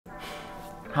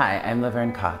Hi, I'm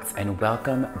Laverne Cox and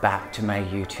welcome back to my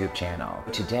YouTube channel.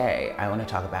 Today, I want to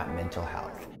talk about mental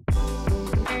health.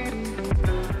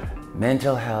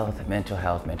 Mental health, mental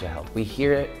health, mental health. We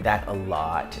hear that a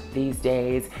lot these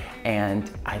days, and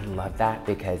I love that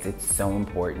because it's so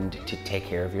important to take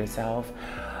care of yourself.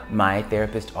 My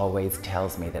therapist always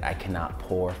tells me that I cannot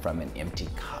pour from an empty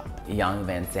cup. Jan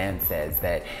Van Sant says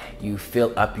that you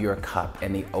fill up your cup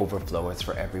and the overflow is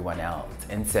for everyone else.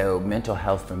 And so mental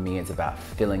health for me is about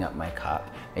filling up my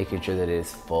cup, making sure that it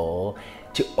is full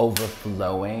to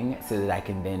overflowing so that I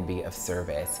can then be of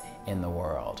service in the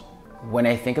world. When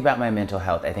I think about my mental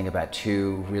health, I think about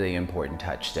two really important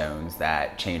touchstones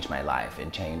that changed my life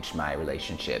and changed my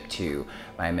relationship to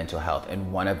my mental health.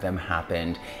 And one of them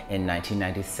happened in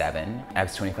 1997. I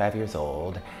was 25 years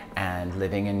old and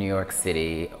living in New York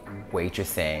City,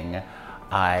 waitressing.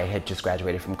 I had just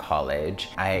graduated from college.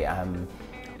 I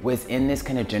was in this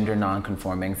kind of gender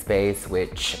non-conforming space,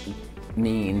 which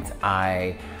means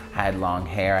I had long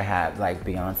hair. I had like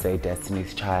Beyonce,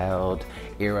 Destiny's Child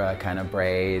era kind of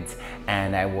braids,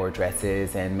 and I wore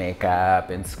dresses and makeup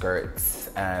and skirts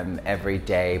every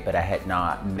day, but I had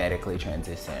not medically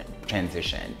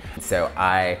transitioned. So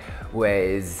I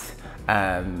was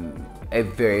a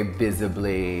very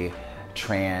visibly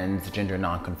transgender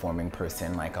non-conforming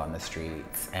person, like on the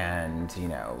streets and, you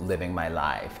know, living my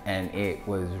life. And it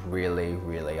was really,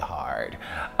 really hard.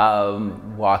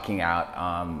 Walking out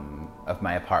of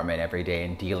my apartment every day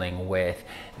and dealing with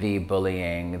the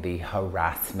bullying, the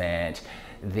harassment,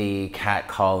 the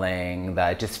catcalling,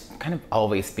 the just kind of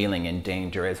always feeling in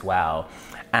danger as well.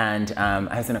 And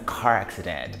I was in a car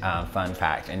accident, fun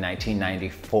fact, in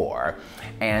 1994.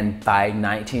 And by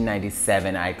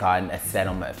 1997, I'd gotten a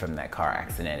settlement from that car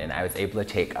accident, and I was able to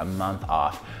take a month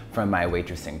off from my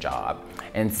waitressing job.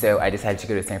 And so I decided to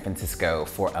go to San Francisco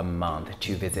for a month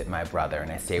to visit my brother,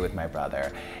 and I stayed with my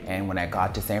brother. And when I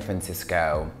got to San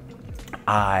Francisco,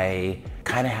 I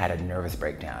kind of had a nervous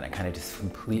breakdown. I kind of just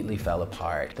completely fell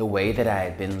apart. The way that I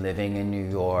had been living in New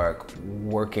York,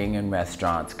 working in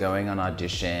restaurants, going on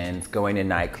auditions, going to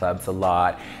nightclubs a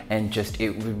lot, and just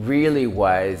it really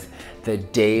was the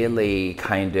daily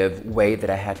kind of way that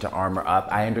I had to armor up.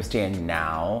 I understand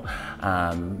now,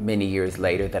 many years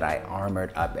later, that I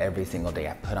armored up every single day.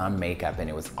 I put on makeup and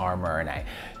it was armor, and I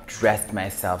dressed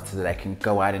myself so that I can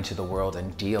go out into the world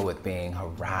and deal with being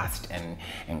harassed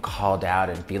and called out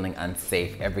and feeling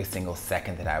unsafe every single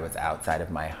second that I was outside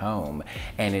of my home.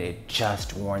 And it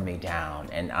just worn me down.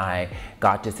 And I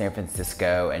got to San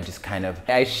Francisco and just kind of,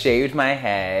 I shaved my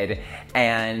head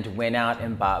and went out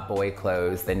and bought boy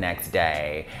clothes the next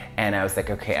day. And I was like,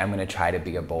 okay, I'm gonna try to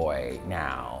be a boy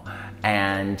now.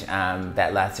 And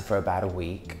that lasted for about a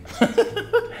week.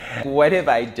 What have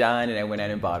I done? And I went out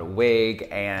and bought a wig,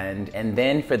 and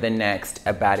then for the next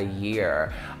about a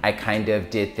year, I kind of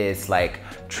did this like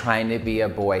trying to be a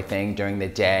boy thing during the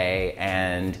day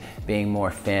and being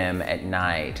more femme at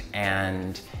night.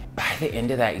 And by the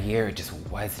end of that year, it just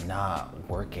was not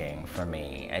working for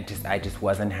me. I just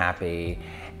wasn't happy.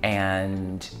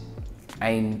 And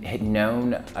I had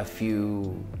known a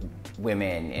few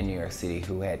women in New York City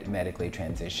who had medically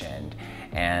transitioned,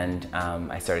 and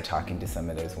I started talking to some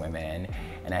of those women,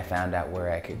 and I found out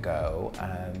where I could go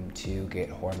to get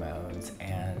hormones.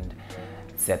 And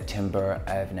September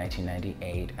of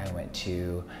 1998, I went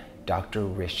to Dr.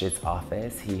 Rish's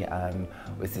office. He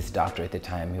was this doctor at the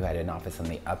time who had an office on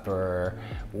the Upper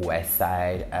West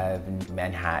Side of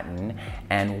Manhattan,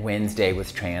 and Wednesday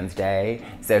was trans day.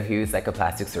 So he was like a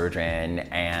plastic surgeon,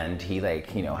 and he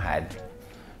like, you know, had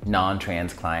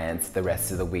non-trans clients the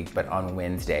rest of the week, but on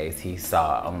Wednesdays he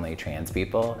saw only trans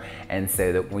people. And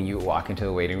so that when you walk into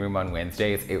the waiting room on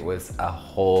Wednesdays, it was a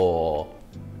whole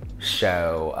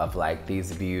show of like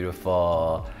these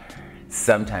beautiful,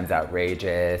 sometimes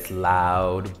outrageous,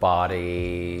 loud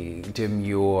body,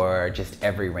 demure, just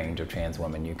every range of trans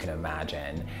woman you can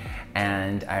imagine.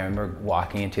 And I remember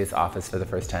walking into his office for the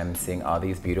first time and seeing all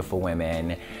these beautiful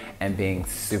women and being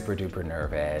super duper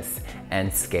nervous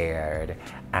and scared.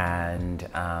 And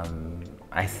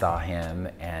I saw him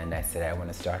and I said, I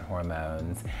want to start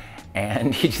hormones.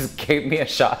 And he just gave me a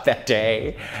shot that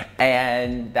day,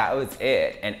 and that was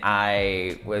it. And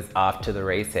I was off to the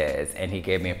races, and he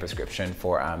gave me a prescription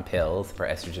for pills, for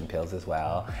estrogen pills as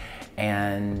well.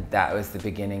 And that was the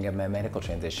beginning of my medical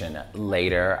transition.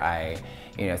 Later, I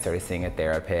started seeing a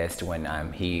therapist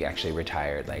when he actually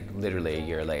retired, like literally a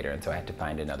year later. And so I had to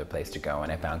find another place to go,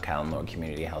 and I found Calum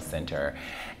Community Health Center.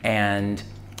 And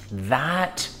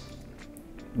that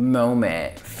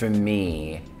moment for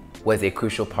me was a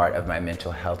crucial part of my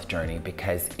mental health journey,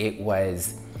 because it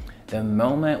was the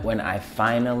moment when I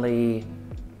finally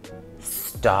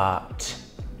stopped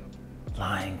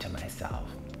lying to myself.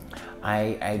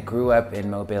 I grew up in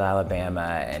Mobile,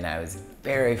 Alabama, and I was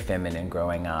very feminine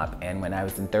growing up. And when I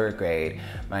was in third grade,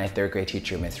 my third grade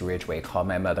teacher, Miss Ridgway, called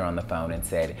my mother on the phone and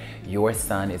said, "Your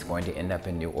son is going to end up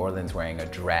in New Orleans wearing a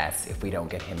dress if we don't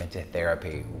get him into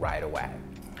therapy right away."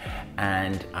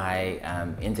 And I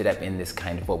ended up in this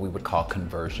kind of what we would call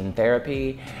conversion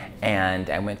therapy. And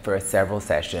I went for several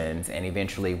sessions, and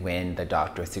eventually when the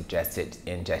doctor suggested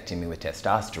injecting me with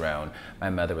testosterone, my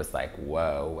mother was like,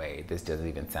 "Whoa, wait, this doesn't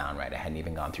even sound right." I hadn't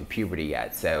even gone through puberty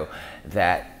yet. So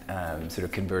that sort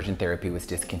of conversion therapy was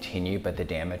discontinued, but the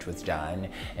damage was done.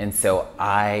 And so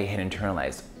I had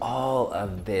internalized all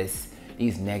of these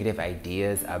negative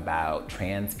ideas about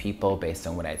trans people based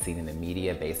on what I'd seen in the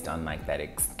media, based on like that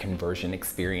conversion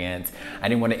experience. I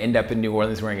didn't want to end up in New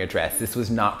Orleans wearing a dress. This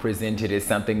was not presented as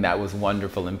something that was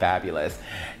wonderful and fabulous.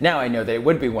 Now I know that it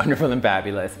would be wonderful and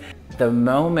fabulous. The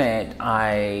moment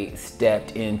I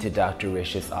stepped into Dr.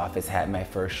 Rish's office, had my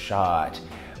first shot,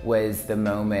 was the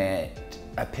moment,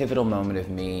 a pivotal moment of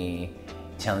me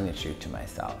telling the truth to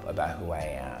myself about who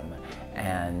I am.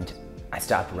 And I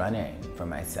stopped running from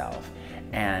myself.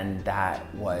 And that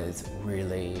was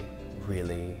really,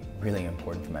 really, really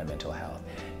important for my mental health.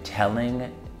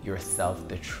 Telling yourself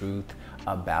the truth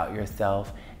about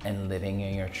yourself and living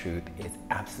in your truth is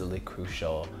absolutely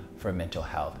crucial for mental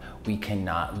health. We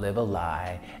cannot live a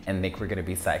lie and think we're gonna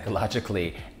be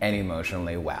psychologically and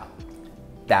emotionally well.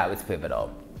 That was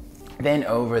pivotal. Then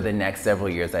over the next several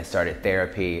years, I started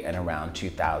therapy in around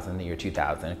 2000, the year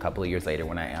 2000, a couple of years later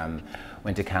when I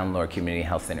went to Candelora Community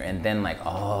Health Center. And then like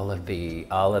all of the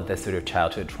sort of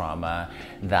childhood trauma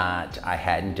that I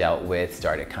hadn't dealt with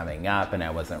started coming up, and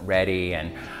I wasn't ready.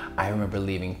 And I remember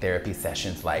leaving therapy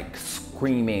sessions like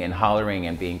screaming and hollering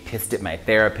and being pissed at my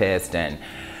therapist and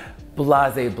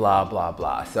blase, blah, blah,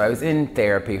 blah. So I was in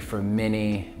therapy for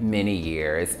many, many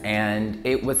years, and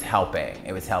it was helping.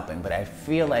 It was helping, but I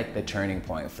feel like the turning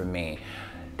point for me,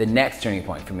 the next turning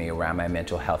point for me around my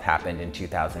mental health happened in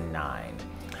 2009.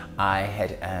 I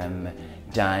had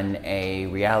done a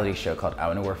reality show called I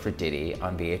Wanna Work for Diddy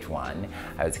on VH1.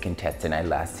 I was a contestant. I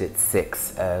lasted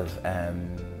 6 of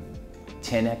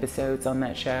 10 episodes on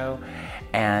that show.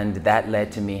 And that led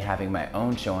to me having my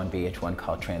own show on VH1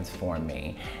 called Transform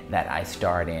Me that I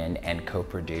starred in and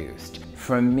co-produced.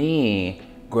 For me,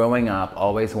 growing up,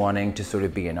 always wanting to sort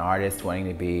of be an artist, wanting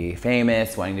to be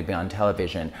famous, wanting to be on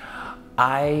television,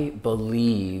 I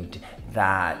believed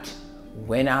that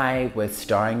when I was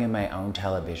starring in my own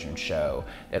television show,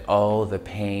 that all the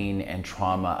pain and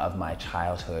trauma of my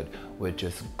childhood would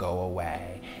just go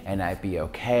away and I'd be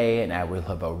okay and I would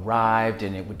have arrived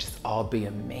and it would just all be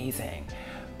amazing.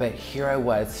 But here I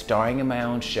was starring in my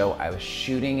own show, I was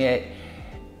shooting it,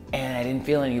 and I didn't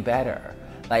feel any better.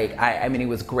 Like, I mean, it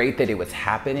was great that it was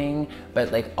happening,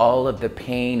 but like all of the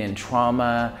pain and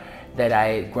trauma that I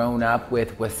had grown up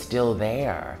with was still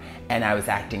there. And I was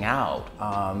acting out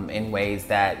in ways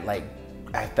that like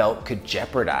I felt could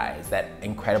jeopardize that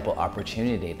incredible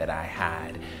opportunity that I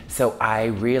had. So I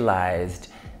realized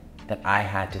that I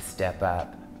had to step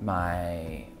up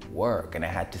my work and I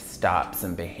had to stop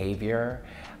some behavior.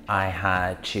 I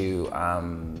had to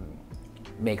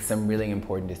make some really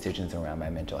important decisions around my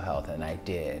mental health, and I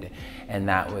did. And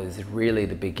that was really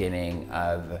the beginning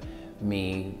of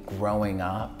me growing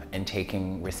up and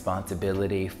taking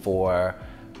responsibility for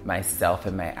myself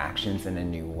and my actions in a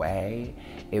new way.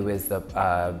 It was the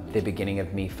beginning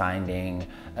of me finding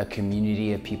a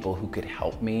community of people who could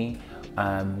help me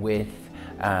with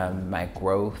my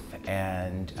growth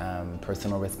and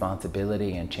personal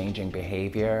responsibility and changing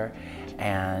behavior.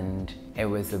 And it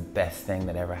was the best thing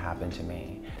that ever happened to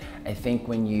me. I think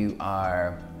when you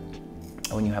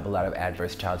have a lot of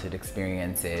adverse childhood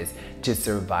experiences, to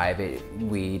survive it,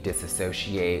 we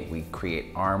disassociate, we create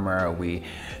armor, we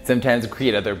sometimes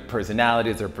create other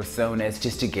personalities or personas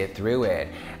just to get through it.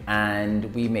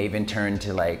 And we may even turn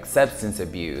to like substance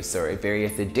abuse or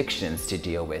various addictions to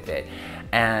deal with it.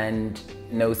 And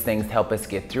those things help us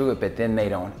get through it, but then they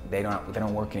don't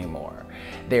work anymore.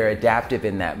 They're adaptive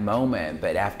in that moment,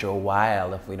 but after a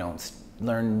while, if we don't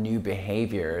learn new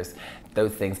behaviors,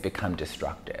 those things become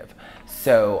destructive.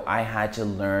 So I had to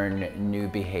learn new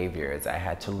behaviors. I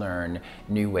had to learn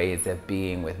new ways of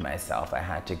being with myself. I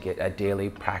had to get a daily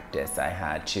practice. I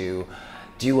had to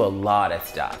do a lot of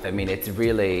stuff. I mean, it's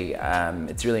really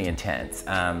intense.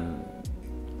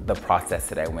 The process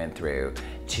that I went through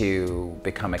to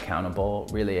become accountable,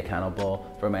 really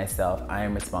accountable for myself. I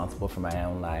am responsible for my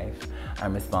own life.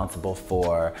 I'm responsible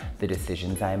for the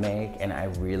decisions I make, and I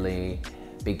really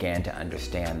began to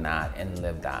understand that and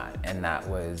live that. And that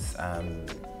was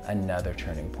another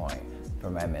turning point for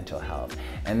my mental health.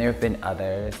 And there have been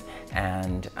others,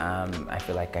 and I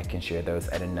feel like I can share those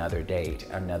at another date,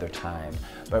 another time.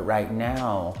 But right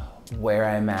now, where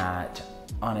I'm at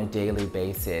on a daily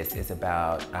basis is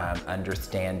about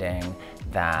understanding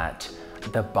that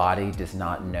the body does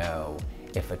not know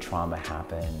if a trauma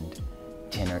happened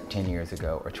 10 years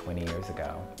ago or 20 years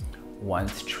ago.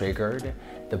 Once triggered,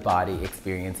 the body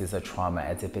experiences a trauma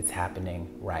as if it's happening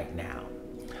right now.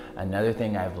 Another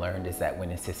thing I've learned is that when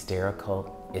it's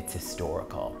hysterical, it's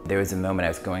historical. There was a moment I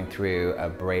was going through a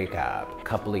breakup a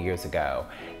couple of years ago,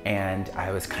 and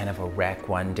I was kind of a wreck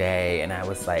one day, and I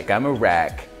was like, I'm a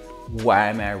wreck. Why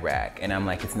am I a wreck? And I'm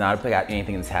like, it's not about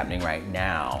anything that's happening right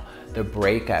now. The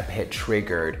breakup had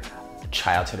triggered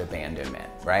childhood abandonment,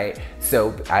 right?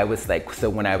 So I was like, so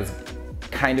when I was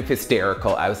kind of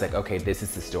hysterical, I was like, okay, this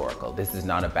is historical. This is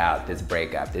not about this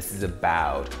breakup. This is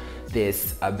about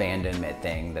this abandonment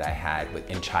thing that I had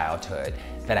in childhood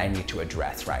that I need to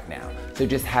address right now. So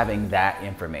just having that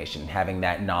information, having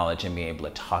that knowledge, and being able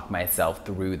to talk myself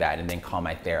through that, and then call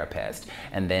my therapist,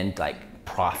 and then like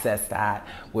process that,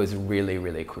 was really,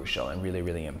 really crucial and really,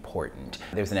 really important.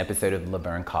 There's an episode of the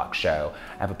Laverne Cox show.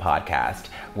 I have a podcast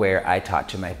where I talk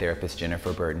to my therapist,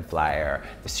 Jennifer Burden-Flyer.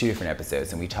 There's 2 different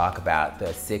episodes, and we talk about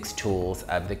the 6 tools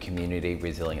of the community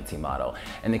resiliency model.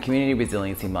 And the community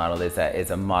resiliency model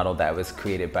is a model that was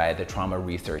created by the Trauma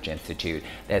Research Institute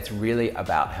that's really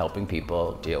about helping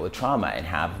people deal with trauma and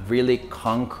have really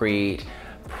concrete,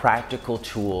 practical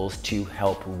tools to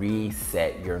help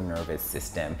reset your nervous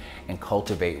system and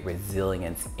cultivate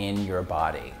resilience in your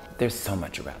body. There's so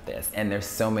much about this, and there's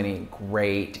so many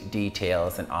great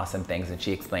details and awesome things, and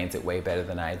she explains it way better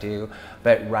than I do.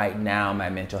 But right now, my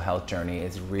mental health journey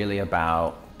is really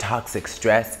about toxic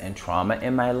stress and trauma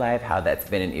in my life, how that's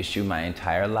been an issue my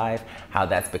entire life, how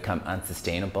that's become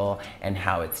unsustainable, and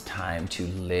how it's time to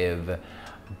live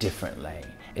differently.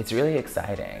 It's really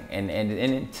exciting,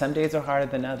 and some days are harder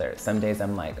than others. Some days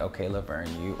I'm like, okay,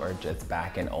 Laverne, you are just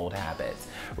back in old habits,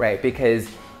 right? Because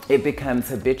it becomes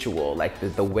habitual, like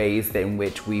the ways in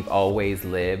which we've always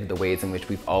lived, the ways in which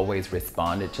we've always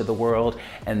responded to the world.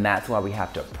 And that's why we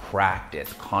have to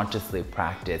practice, consciously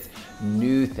practice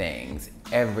new things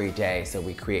every day, so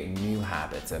we create new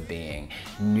habits of being,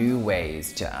 new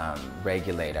ways to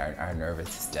regulate our nervous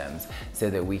systems, so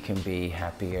that we can be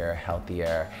happier,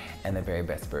 healthier, and the very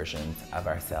best versions of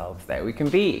ourselves that we can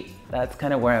be. That's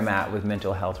kind of where I'm at with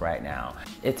mental health right now.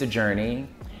 It's a journey.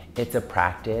 It's a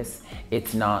practice.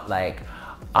 It's not like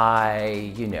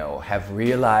I, have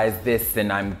realized this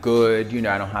and I'm good.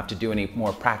 I don't have to do any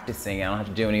more practicing. I don't have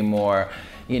to do any more,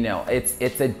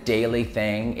 it's a daily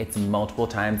thing. It's multiple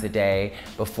times a day.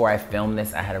 Before I filmed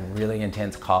this, I had a really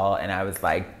intense call, and I was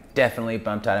like, definitely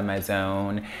bumped out of my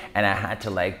zone, and I had to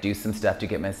like do some stuff to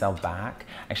get myself back.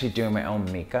 Actually doing my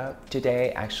own makeup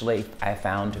today, actually I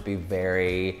found to be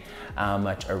very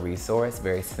much a resource,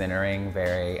 very centering,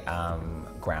 very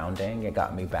grounding. It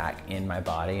got me back in my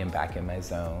body and back in my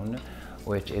zone,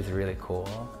 which is really cool.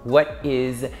 What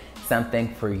is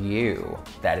something for you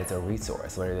that is a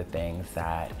resource? What are the things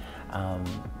that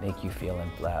make you feel in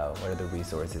flow? What are the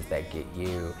resources that get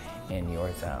you in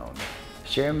your zone?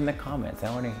 Share them in the comments.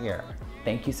 I want to hear.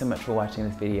 Thank you so much for watching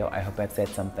this video. I hope I've said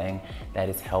something that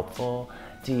is helpful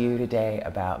to you today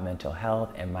about mental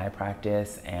health and my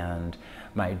practice and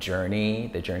my journey,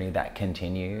 the journey that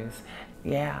continues.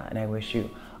 Yeah, and I wish you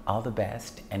all the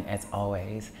best. And as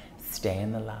always, stay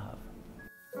in the love.